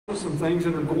some things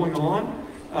that are going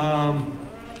on.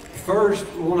 First,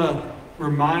 I want to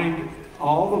remind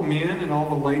all the men and all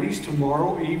the ladies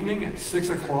tomorrow evening at 6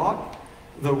 o'clock,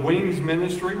 the Wings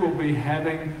Ministry will be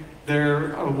having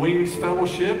their Wings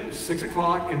Fellowship, 6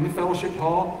 o'clock in the Fellowship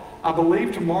Hall. I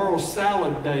believe tomorrow's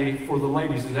salad day for the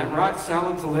ladies. Is that right?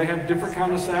 Salads, so they have different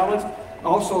kind of salads.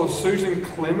 Also, Susan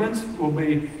Clemens will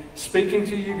be speaking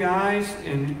to you guys,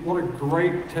 and what a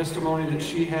great testimony that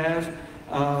she has.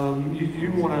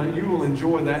 You will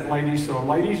enjoy that, ladies. So,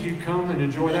 ladies, you come and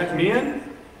enjoy that. Men,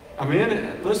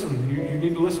 listen. You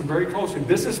need to listen very closely.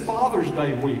 This is Father's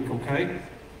Day week, okay?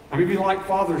 How many of you like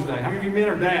Father's Day? How many of you men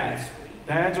are dads?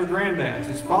 Dads or granddads?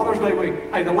 It's Father's Day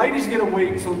week. Hey, the ladies get a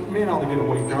week, so men ought to get a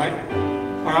week, right?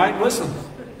 All right, listen.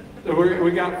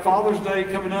 We got Father's Day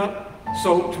coming up.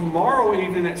 So tomorrow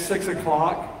evening at 6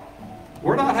 o'clock,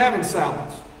 we're not having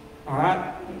salads, all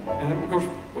right? And of course,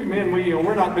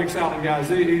 we're not big salad guys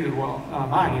either. Well,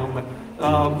 I am, but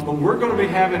we're going to be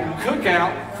having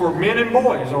cookout for men and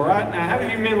boys, all right? Now, how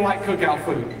many of you men like cookout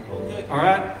food? All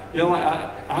right? You know,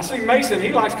 I see Mason,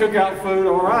 he likes cookout food,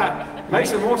 all right?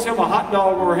 Mason wants him a hot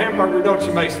dog or a hamburger, don't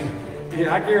you, Mason?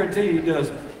 Yeah, I guarantee he does.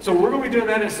 So we're going to be doing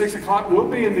that at 6 o'clock. We'll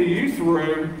be in the youth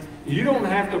room. You don't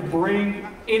have to bring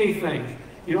anything.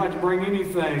 You don't have to bring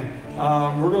anything.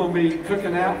 We're going to be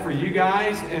cooking out for you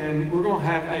guys, and we're going to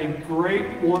have a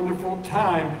great, wonderful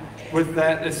time with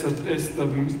that. It's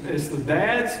the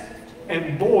dads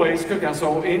and boys cookout.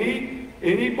 So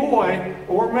any boy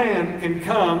or man can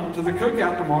come to the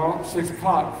cookout tomorrow at 6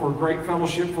 o'clock for a great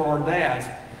fellowship for our dads.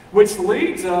 Which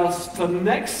leads us to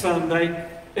next Sunday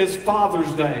is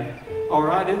Father's Day. All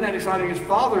right, isn't that exciting? It's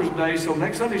Father's Day, so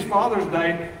next Sunday's Father's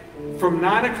Day. From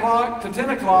 9 o'clock to 10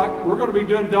 o'clock, we're going to be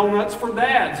doing donuts for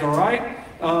dads, all right?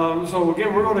 So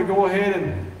again, we're going to go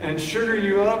ahead and sugar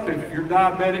you up. If you're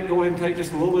diabetic, go ahead and take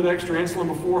just a little bit extra insulin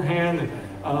beforehand,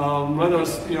 and let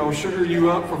us, sugar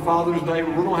you up for Father's Day.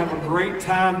 We're going to have a great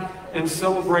time in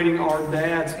celebrating our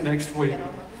dads next week.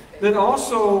 Then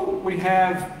also, we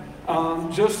have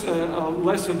just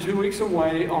less than 2 weeks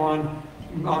away on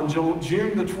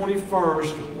June the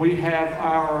 21st, we have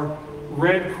our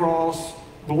Red Cross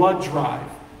blood drive.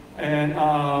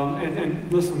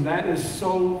 And listen, that is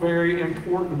so very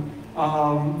important.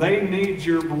 They need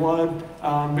your blood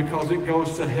because it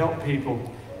goes to help people.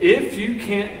 If you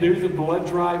can't do the blood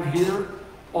drive here,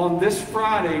 on this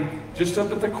Friday, just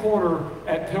up at the corner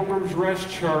at Pilgrim's Rest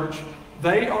Church,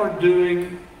 they are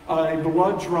doing a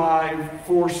blood drive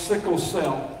for sickle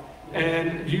cell.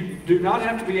 And you do not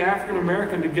have to be African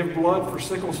American to give blood for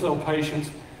sickle cell patients.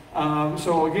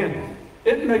 So again,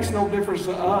 it makes no difference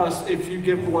to us if you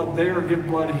give blood there or give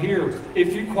blood here.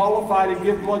 If you qualify to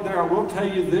give blood there, I will tell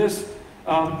you this,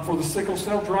 for the sickle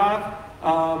cell drive,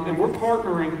 and we're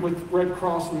partnering with Red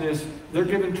Cross in this. They're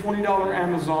giving $20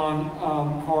 Amazon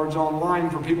cards online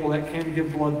for people that can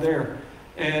give blood there.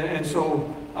 And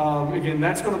so, again,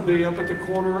 that's going to be up at the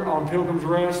corner on Pilgrim's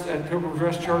Rest at Pilgrim's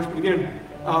Rest Church. But again,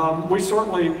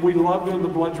 we love doing the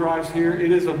blood drives here.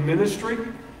 It is a ministry,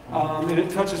 and it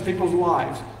touches people's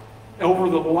lives. Over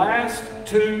the last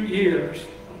 2 years,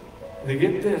 to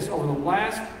get this, over the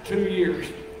last 2 years,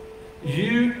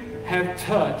 you have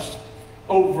touched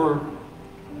over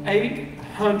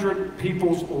 800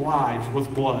 people's lives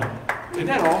with blood. Isn't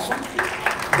that awesome?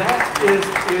 That is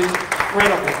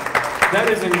incredible. That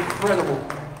is incredible.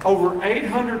 Over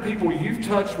 800 people you've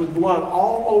touched with blood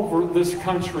all over this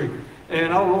country.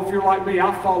 And I don't know if you're like me,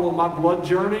 I follow my blood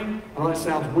journey. I know that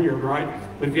sounds weird, right?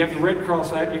 But if you have the Red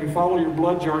Cross app, you can follow your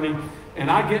blood journey.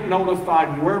 And I get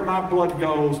notified where my blood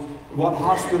goes, what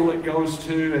hospital it goes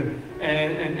to,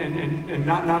 and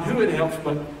not who it helps,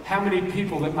 but how many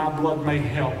people that my blood may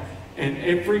help. And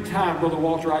every time, Brother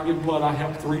Walter, I give blood, I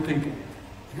help 3 people.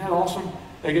 Isn't that awesome?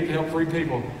 They get to help 3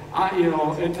 people.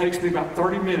 It takes me about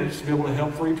 30 minutes to be able to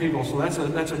help 3 people. So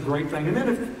that's a great thing. And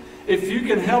then if you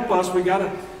can help us, we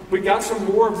got some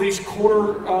more of these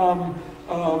quarter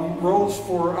rolls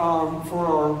for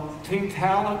our teen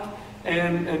talent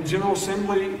and General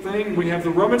Assembly thing. We have the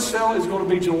rummage sale is going to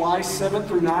be July 7th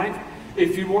through 9th.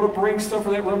 If you want to bring stuff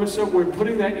for that rummage sale, we're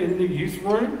putting that in the youth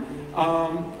room.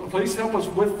 Please help us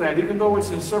with that. Even though it's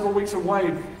several weeks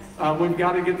away, we've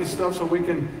got to get the stuff so we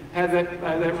can have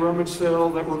that rummage sale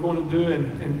that we're going to do,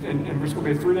 and it's going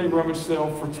to be a 3-day rummage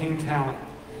sale for teen talent.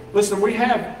 Listen, we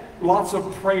have lots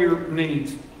of prayer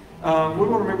needs. We want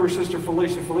to remember Sister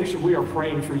Felicia. Felicia, we are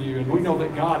praying for you, and we know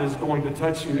that God is going to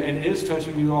touch you and is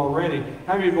touching you already.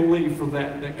 How many believe for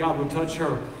that God will touch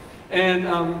her? And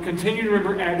continue to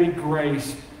remember Abby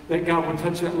Grace, that God would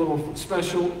touch that little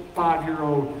special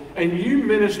 5-year-old, and you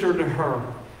minister to her.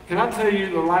 Can I tell you,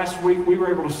 the last week we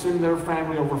were able to send their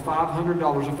family over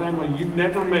 $500, a family you've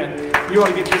never met. You ought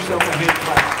to get yourself a hand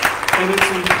clap. And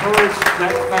it's encouraged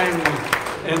that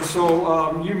family. And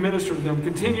so you minister to them.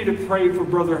 Continue to pray for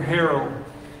Brother Harold.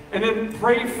 And then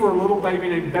pray for a little baby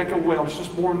named Becca Welch,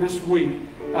 just born this week,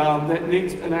 that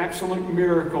needs an absolute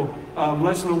miracle.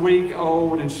 Less than a week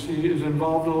old, and she is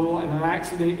involved in an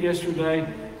accident yesterday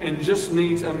and just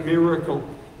needs a miracle.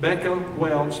 Becca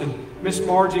Welch. And Miss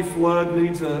Margie Flood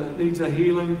needs a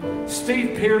healing.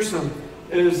 Steve Pearson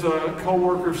is a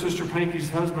co-worker of Sister Pinky's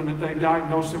husband, that they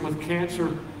diagnosed him with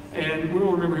cancer, and we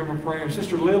will remember him in prayer.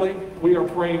 Sister Lily, we are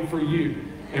praying for you.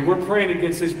 And we're praying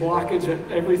against this blockage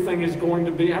that everything is going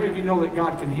to be. How many of you know that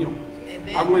God can heal?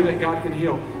 Amen. I believe that God can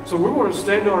heal. So we want to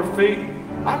stand to our feet.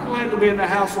 I'm glad to be in the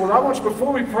house, Lord. I want you,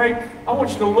 before we pray, I want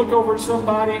you to look over at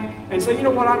somebody and say, you know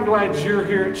what, I'm glad you're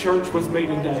here at church with me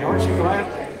today. Aren't you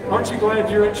glad? Aren't you glad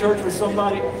you're at church with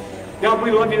somebody? God,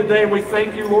 we love you today, and we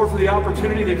thank you, Lord, for the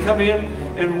opportunity to come in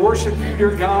and worship you,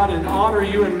 dear God, and honor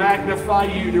you and magnify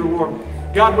you, dear Lord.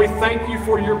 God, we thank you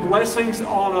for your blessings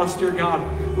on us, dear God.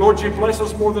 Lord, you bless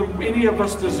us more than any of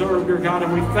us deserve, dear God,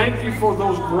 and we thank you for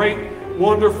those great,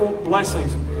 wonderful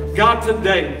blessings. God,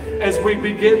 today, as we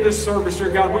begin this service,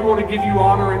 dear God, we want to give you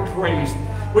honor and praise.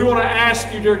 We want to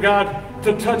ask you, dear God,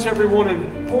 to touch everyone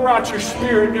and pour out your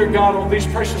Spirit, dear God, on these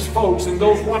precious folks and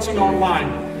those watching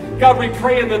online. God, we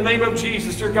pray in the name of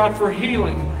Jesus, dear God, for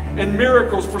healing and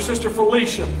miracles for Sister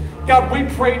Felicia. God, we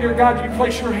pray, dear God, you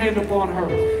place your hand upon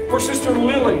her. For Sister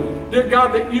Lily, dear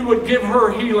God, that you would give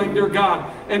her healing, dear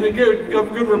God, and a good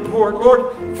report.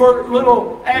 Lord, for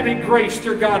little Abby Grace,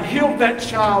 dear God, heal that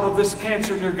child of this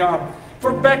cancer, dear God.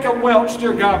 For Becca Welch,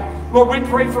 dear God, Lord, we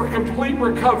pray for complete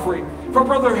recovery. For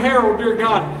Brother Harold, dear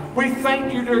God, we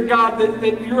thank you, dear God,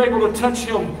 that you're able to touch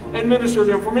him and minister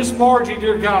to him. For Miss Margie,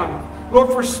 dear God, Lord,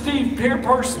 for Steve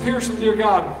Pearson, dear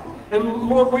God, and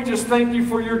Lord, we just thank you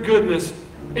for your goodness.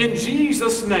 In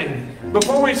Jesus' name.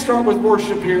 Before we start with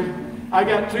worship here, I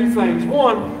got two things.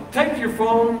 One, take your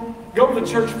phone, go to the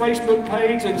church Facebook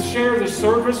page and share the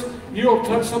service. You'll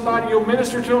touch somebody, you'll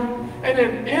minister to them. And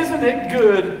then, isn't it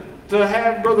good to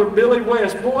have Brother Billy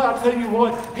West? Boy, I'll tell you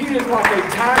what, he is like a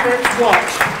Timex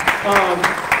watch.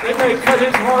 They may cut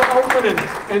his heart open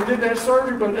and did that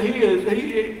surgery, but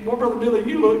well, Brother Billy,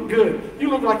 you look good. You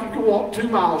look like you could walk 2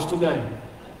 miles today.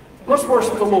 Let's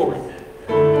worship the Lord.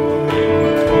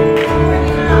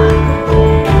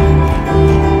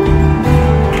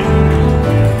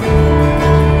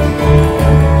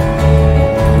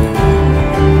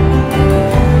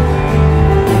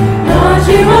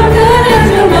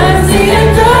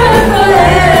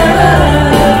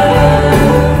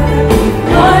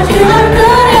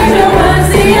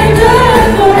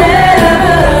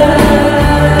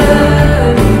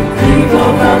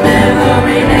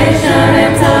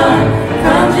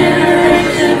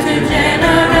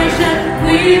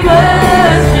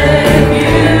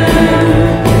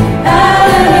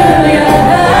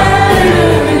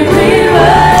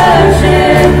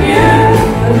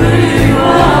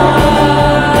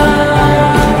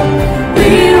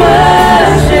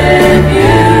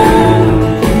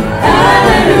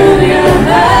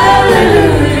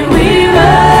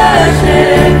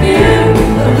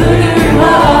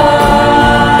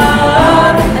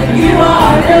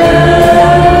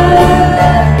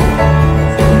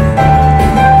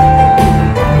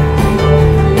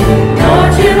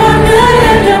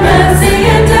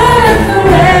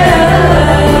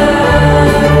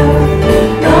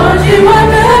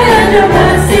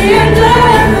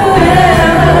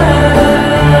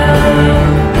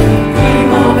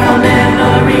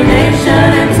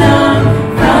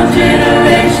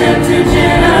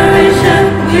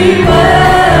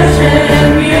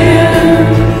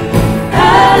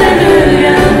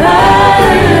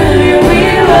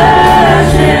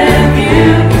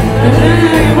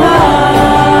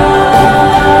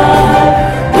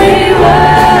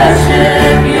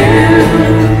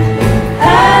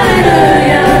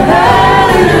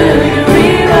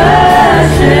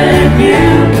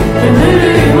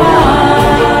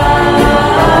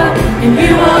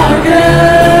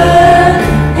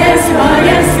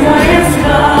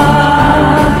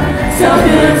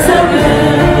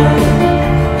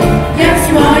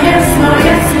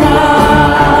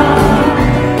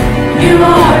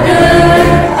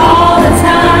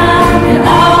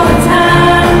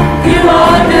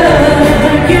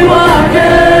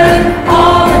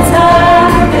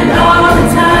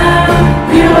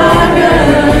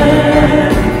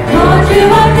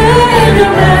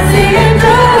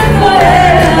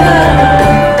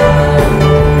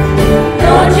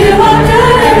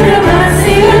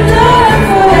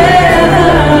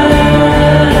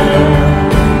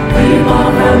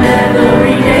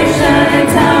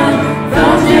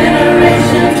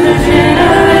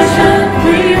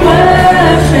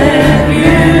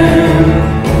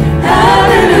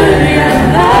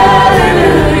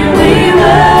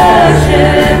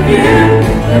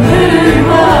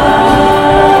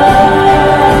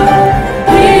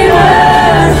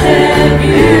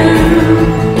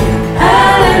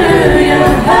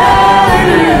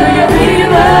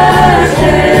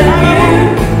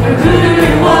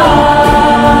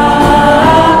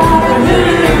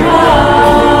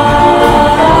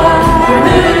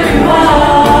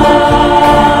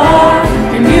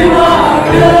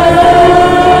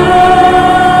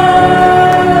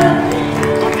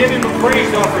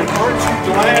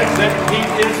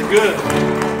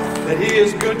 that He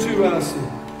is good to us.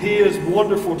 He is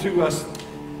wonderful to us.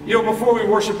 You know, before we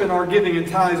worship in our giving and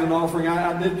tithes and offering,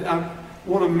 I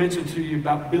want to mention to you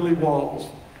about Billy Walls.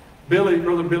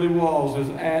 Brother Billy Walls is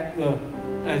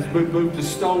has moved to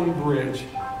Stonebridge,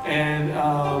 and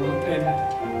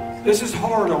this is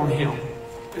hard on him.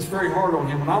 It's very hard on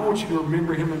him, and I want you to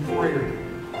remember him in prayer.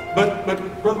 But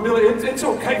Brother Billy, it's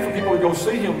okay for people to go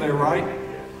see him there, right?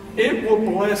 It will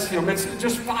bless him. It's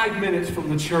just 5 minutes from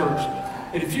the church.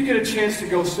 And if you get a chance to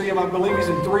go see him, I believe he's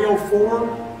in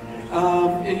 304.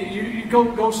 And you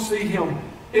go see him.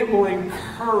 It will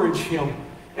encourage him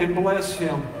and bless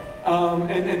him.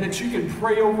 And that you can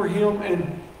pray over him.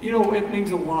 And, you know, it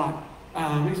means a lot.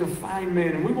 He's a fine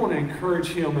man. And we want to encourage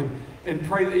him and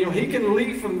pray that, you know, he can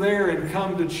leave from there and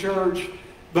come to church.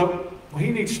 But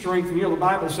he needs strength. And, you know, the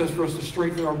Bible says for us to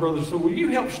strengthen our brothers. So will you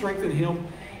help strengthen him?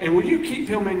 And will you keep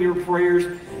him in your prayers?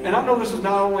 And I know this is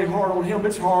not only hard on him,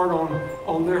 it's hard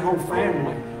on their whole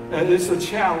family. It's a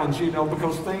challenge, you know,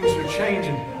 because things are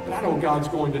changing. But I know God's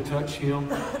going to touch him.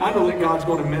 I know that God's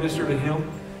going to minister to him.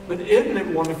 But isn't it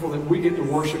wonderful that we get to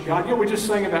worship God? You know, we just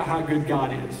sang about how good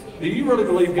God is. Do you really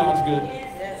believe God's good?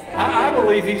 I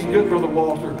believe He's good, Brother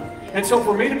Walter. And so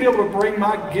for me to be able to bring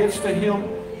my gifts to Him,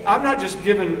 I'm not just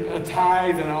giving a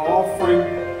tithe and an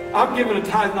offering. I'm giving a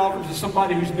tithe and offering to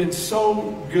somebody who's been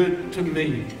so good to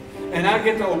me. And I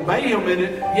get to obey Him in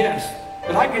it, yes.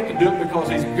 But I get to do it because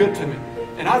He's good to me.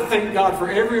 And I thank God for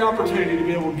every opportunity to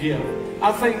be able to give.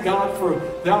 I thank God for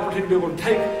the opportunity to be able to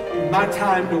take my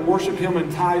time to worship Him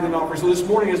and tithe and offer. So this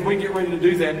morning as we get ready to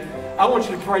do that, I want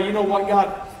you to pray, you know what,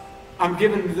 God, I'm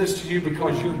giving this to you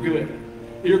because you're good.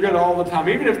 You're good all the time.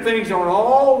 Even if things aren't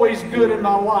always good in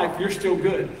my life, you're still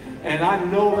good. And I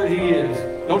know that He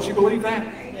is. Don't you believe that?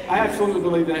 I absolutely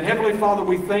believe that. Heavenly Father,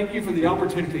 we thank you for the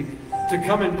opportunity to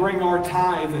come and bring our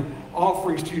tithe and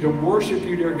offerings to you, to worship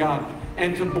you, dear God,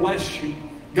 and to bless you.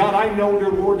 God, I know, dear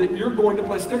Lord, that you're going to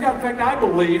bless. Dear God, in fact, I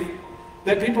believe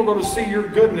that people are going to see your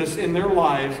goodness in their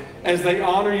lives as they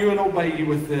honor you and obey you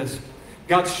with this.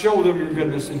 God, show them your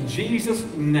goodness in Jesus'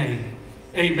 name.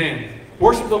 Amen.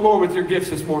 Worship the Lord with your gifts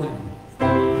this morning.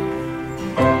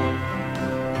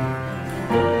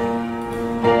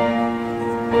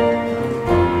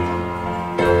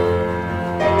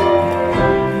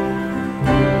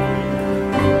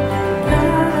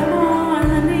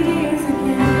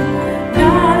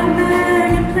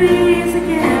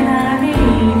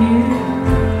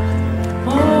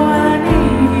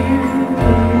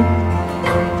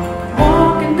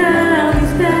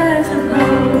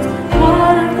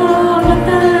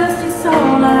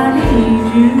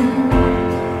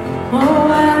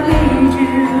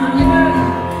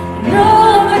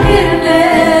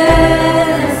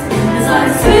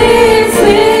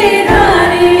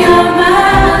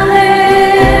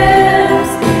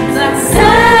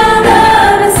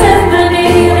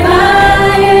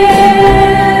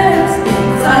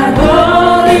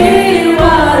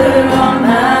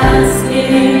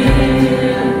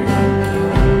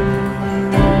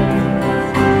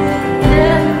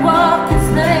 Walk this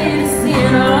day to see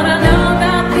it all.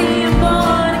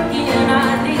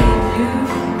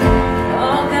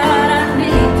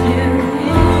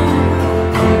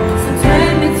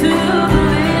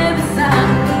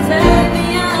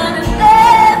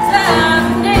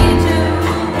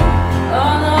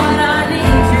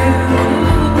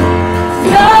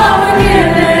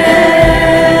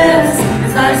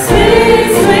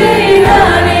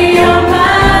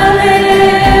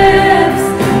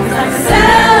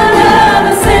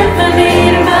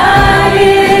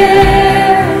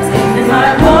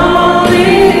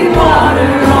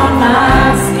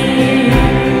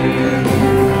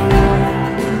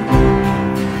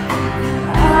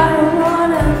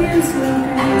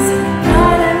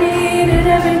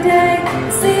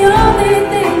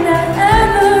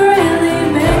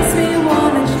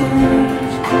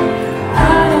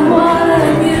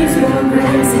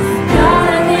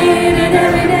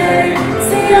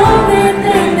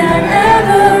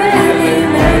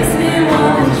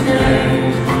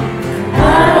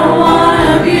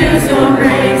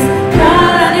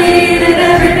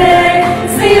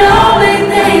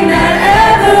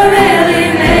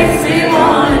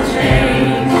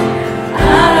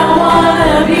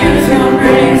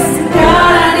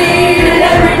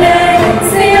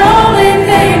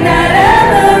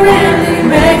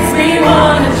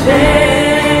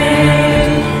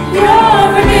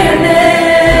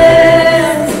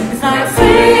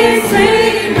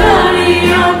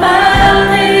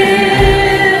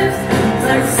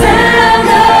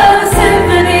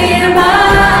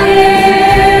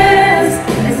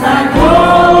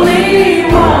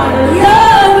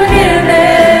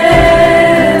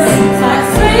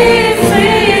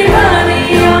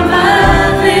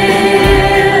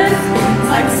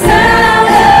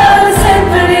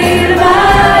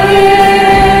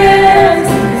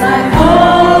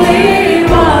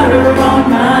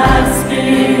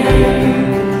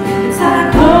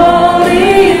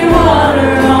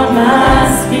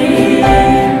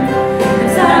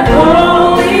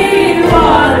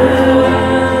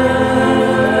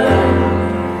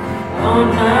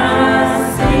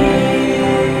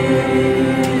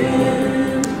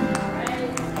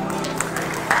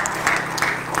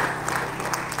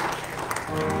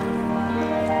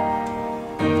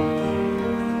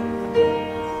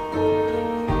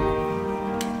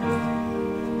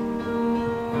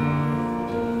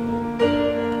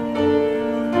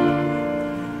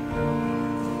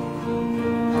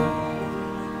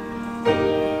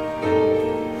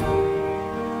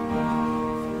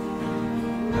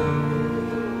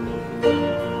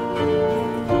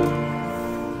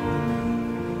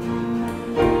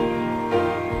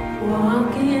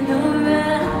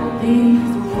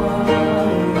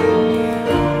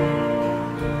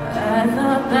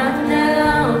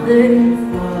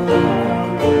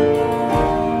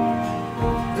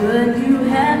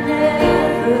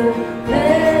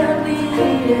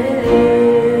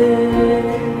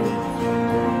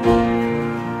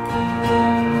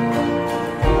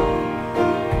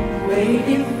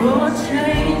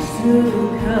 to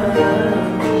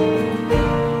come,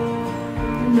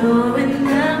 knowing the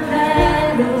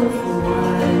battle's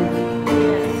won.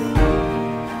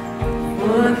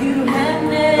 For you have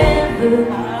never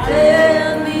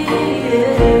failed me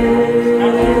yet.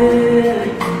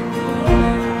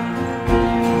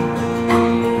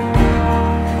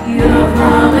 Your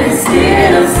promise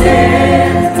still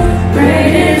stands.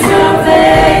 Great is your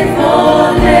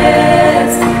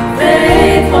faithfulness,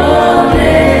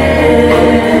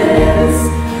 faithfulness.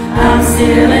 I'm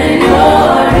still in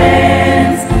your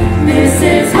hands. This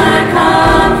is my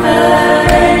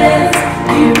confidence.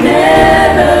 You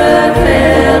never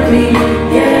failed me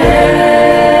yet.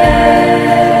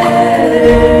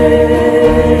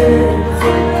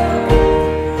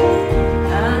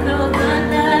 I know the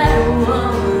night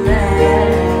won't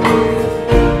last.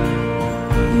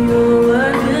 Your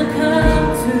word will come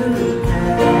to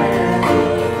pass.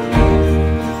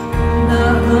 My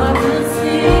heart will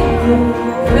sing your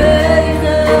praise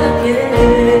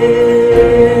again.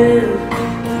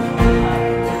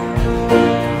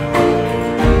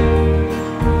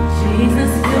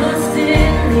 Jesus, you're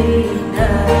still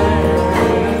enough.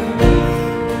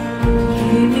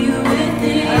 Keep me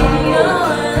within your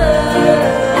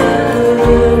love.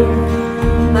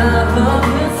 My heart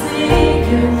will sing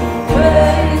your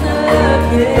praise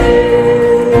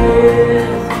again.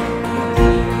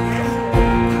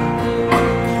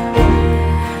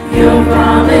 Your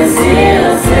promise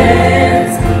still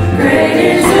stands. Great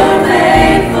is your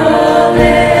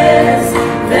faithfulness,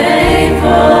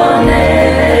 faithfulness.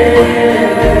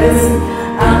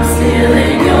 I'm still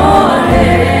in your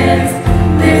hands.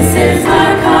 This is my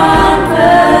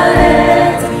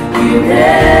confidence. You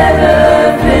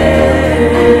never fail.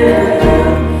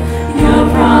 Your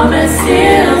promise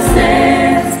still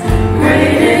stands.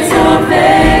 Great is your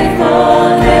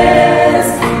faithfulness,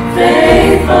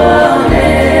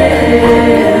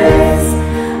 faithfulness.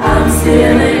 I'm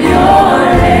still in your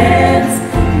hands.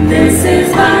 This is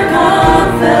my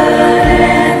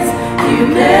confidence. You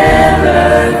never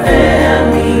fail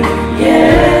me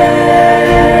yet.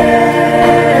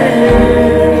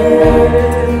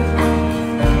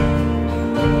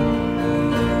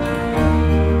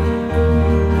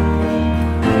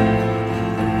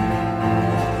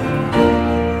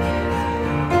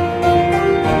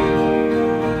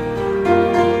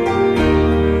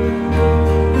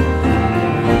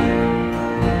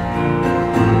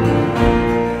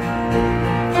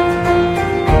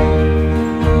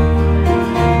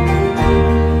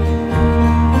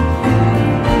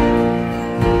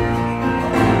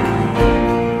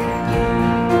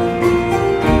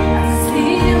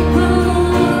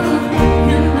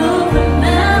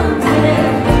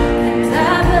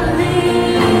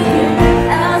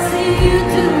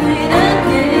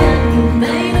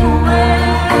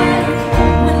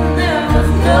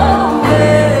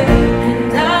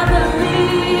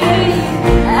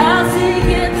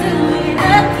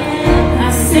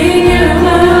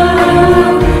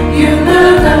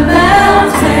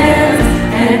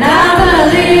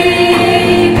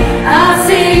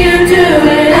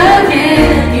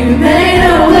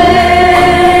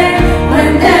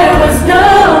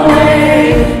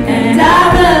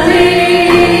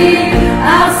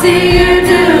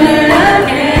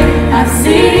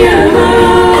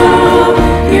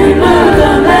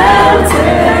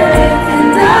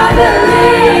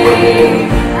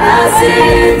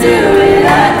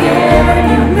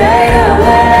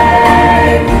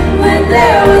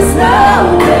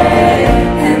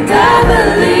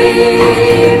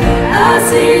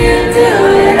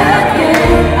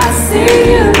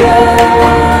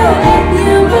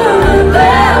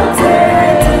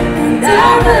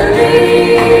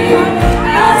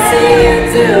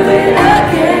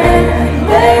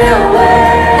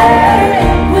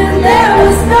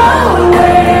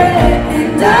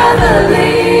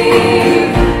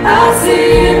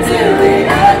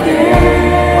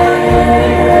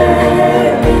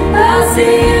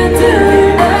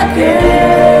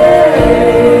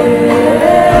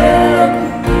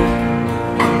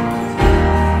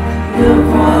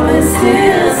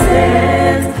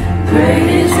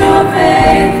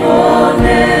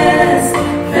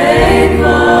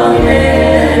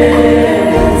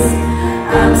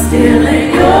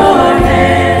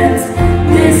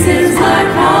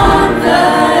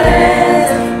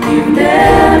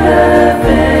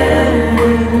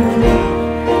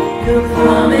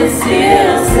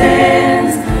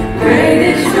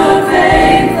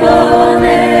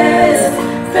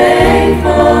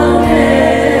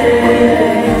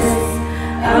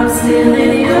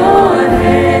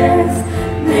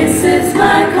 This is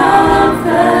my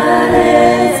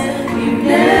confidence. You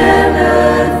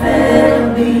never fail.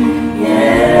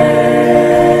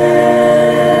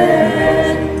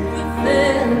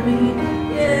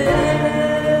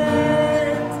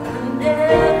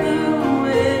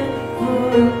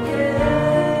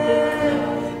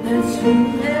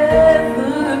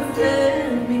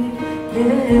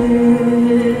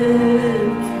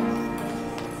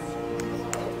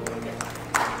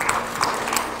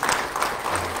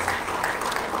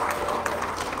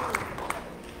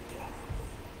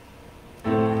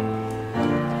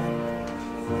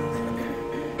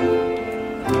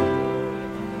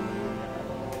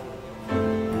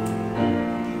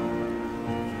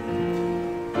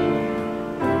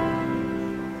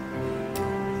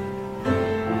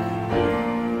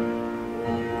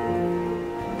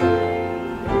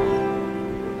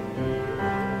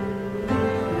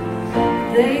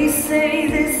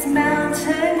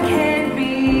 mountain can't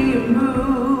be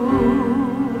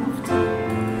moved.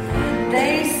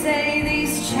 They say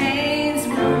these chains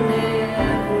will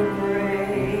never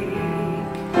break,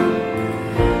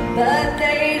 but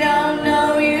they don't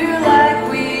know you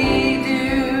like we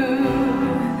do.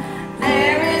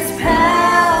 There is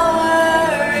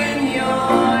power in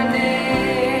your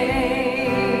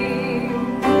name.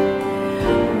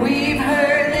 We've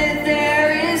heard that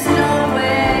there is no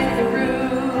way through.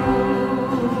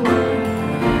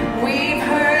 We've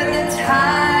heard the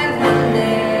tide will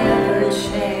never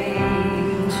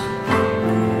change.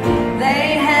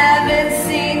 They haven't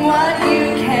seen what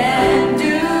you can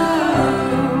do.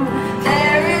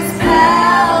 There is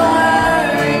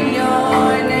power in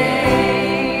your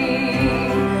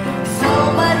name. So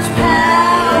much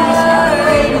power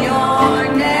in your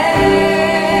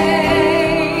name.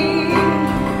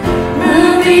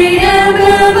 Move the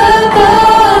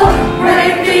immovable,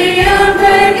 break the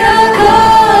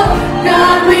unbreakable.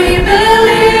 God, we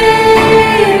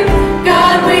believe.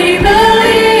 God, we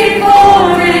believe for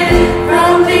it.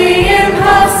 From the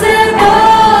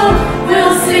impossible,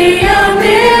 we'll see a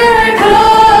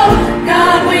miracle.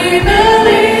 God, we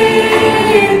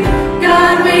believe.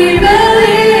 God, we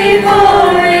believe for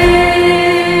it.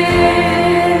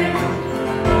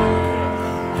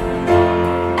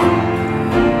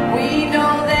 We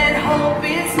know that hope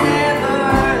is never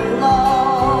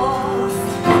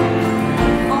lost,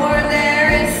 for there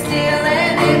is still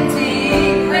an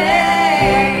empty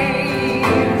grave.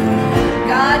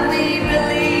 God, we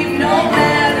believe no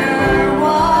matter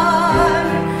what,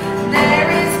 there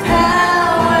is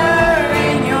power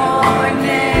in your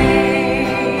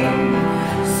name.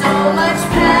 So much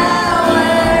power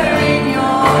in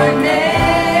your name.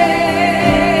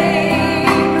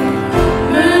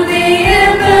 Move the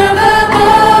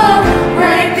immovable,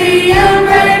 break the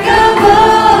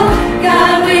unbreakable.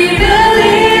 God, we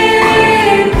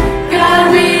believe. God,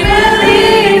 we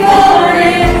believe for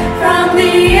it. From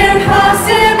the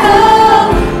impossible,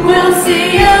 we'll see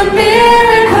a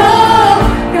miracle.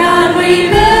 God, we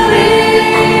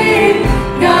believe.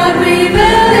 God, we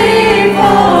believe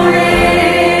for it.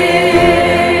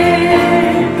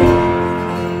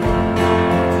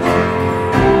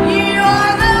 You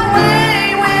are the way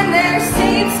when there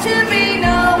seems to be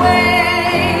no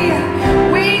way.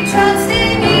 We trust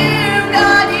in you,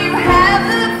 God, you have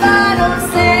the final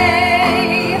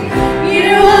say.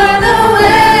 You are the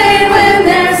way when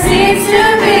there seems to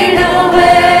be no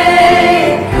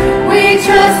way. We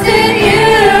trust in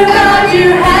you, God, you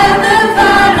have the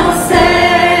final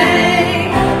say.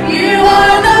 You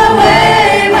are the way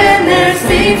when there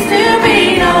seems to be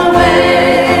no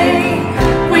way.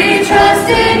 We trust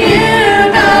in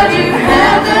you, God, you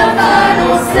have the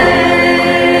final say.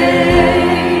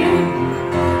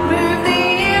 Move the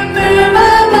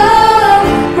immovable,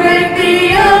 break the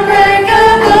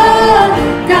unbreakable.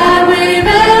 God, we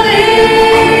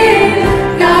believe.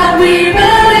 God, we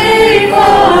believe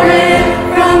for it.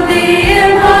 From the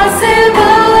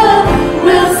impossible,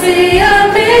 we'll see a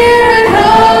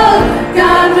miracle.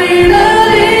 God, we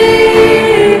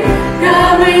believe.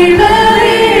 God, we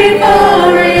believe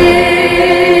for it.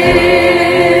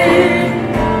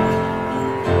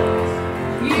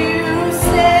 You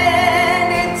said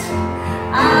it,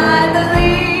 I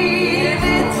believe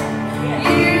it.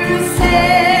 You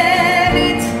said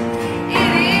it,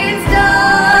 it is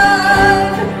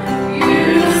done.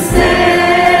 You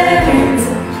said it,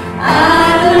 I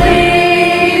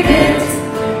believe it.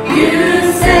 You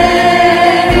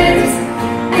said it,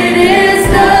 it is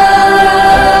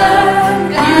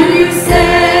done. God, you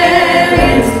said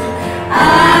it, I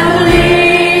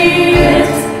believe it.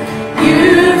 You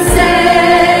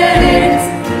said it,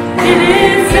 it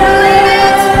is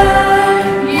done.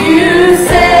 You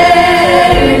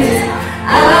said it, I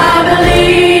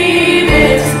believe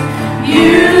it.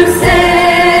 You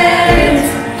said it,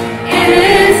 it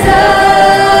is done.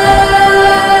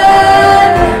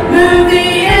 Move the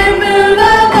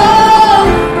immovable,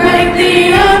 break the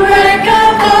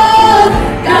unbreakable.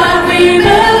 God, we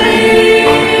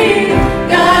believe.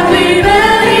 God, we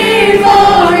believe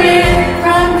for it.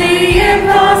 From the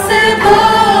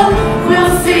impossible,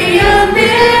 we'll see a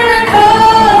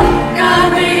miracle. God,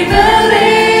 we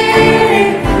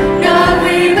believe. God,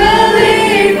 we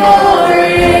believe for it.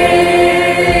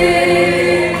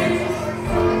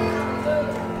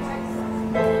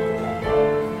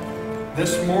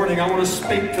 This morning, I want to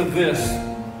speak to this.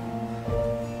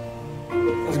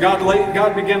 As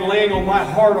God began laying on my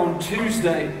heart on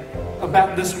Tuesday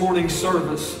about this morning's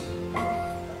service.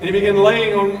 And He began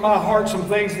laying on my heart some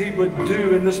things He would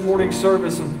do in this morning's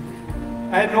service. And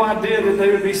I had no idea that they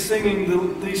would be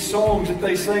singing these songs that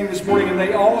they sang this morning, and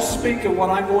they all speak of what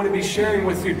I'm going to be sharing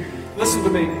with you. Listen to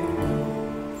me.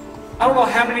 I don't know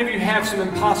how many of you have some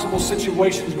impossible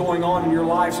situations going on in your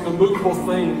life, some immovable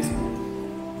things.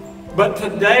 But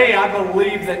today I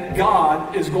believe that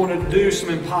God is going to do some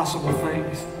impossible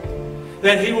things.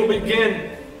 That He will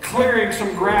begin clearing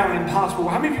some ground impossible.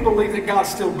 How many of you believe that God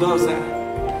still does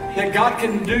that? That God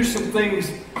can do some things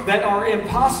that are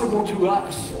impossible to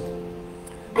us.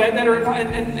 And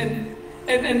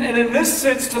in this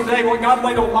sense today, what God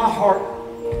laid on my heart,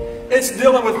 it's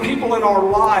dealing with people in our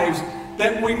lives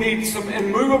that we need some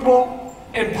immovable,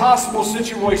 impossible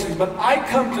situations. But I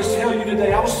come to tell you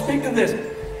today, I will speak to this,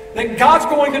 that God's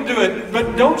going to do it,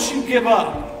 but don't you give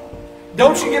up.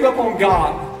 Don't you give up on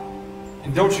God,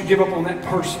 and don't you give up on that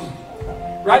person.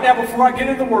 Right now, before I get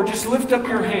into the Word, just lift up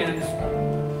your hands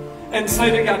and say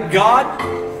to God, God,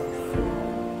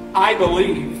 I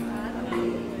believe.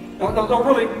 Don't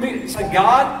really mean it. Say,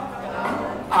 God,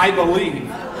 I believe.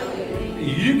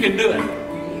 You can do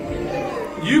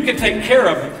it. You can take care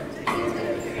of it.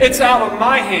 It's out of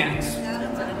my hands.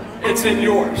 It's in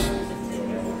yours.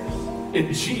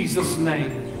 In Jesus' name.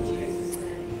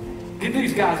 Give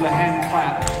these guys a hand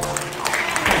clap.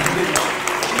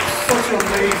 Such an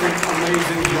amazing,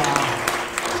 amazing job.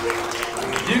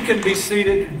 You can be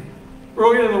seated.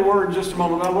 We'll get into the Word in just a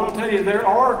moment. I want to tell you, there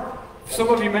are, some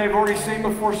of you may have already seen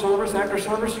before service, after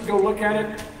service, you go look at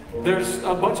it. There's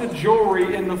a bunch of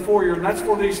jewelry in the foyer, and that's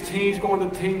for these teens going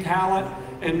to Teen Talent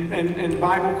and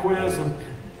Bible quiz.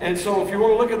 And so if you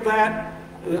want to look at that,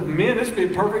 men, this would be a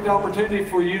perfect opportunity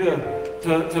for you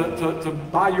to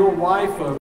buy your wife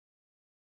a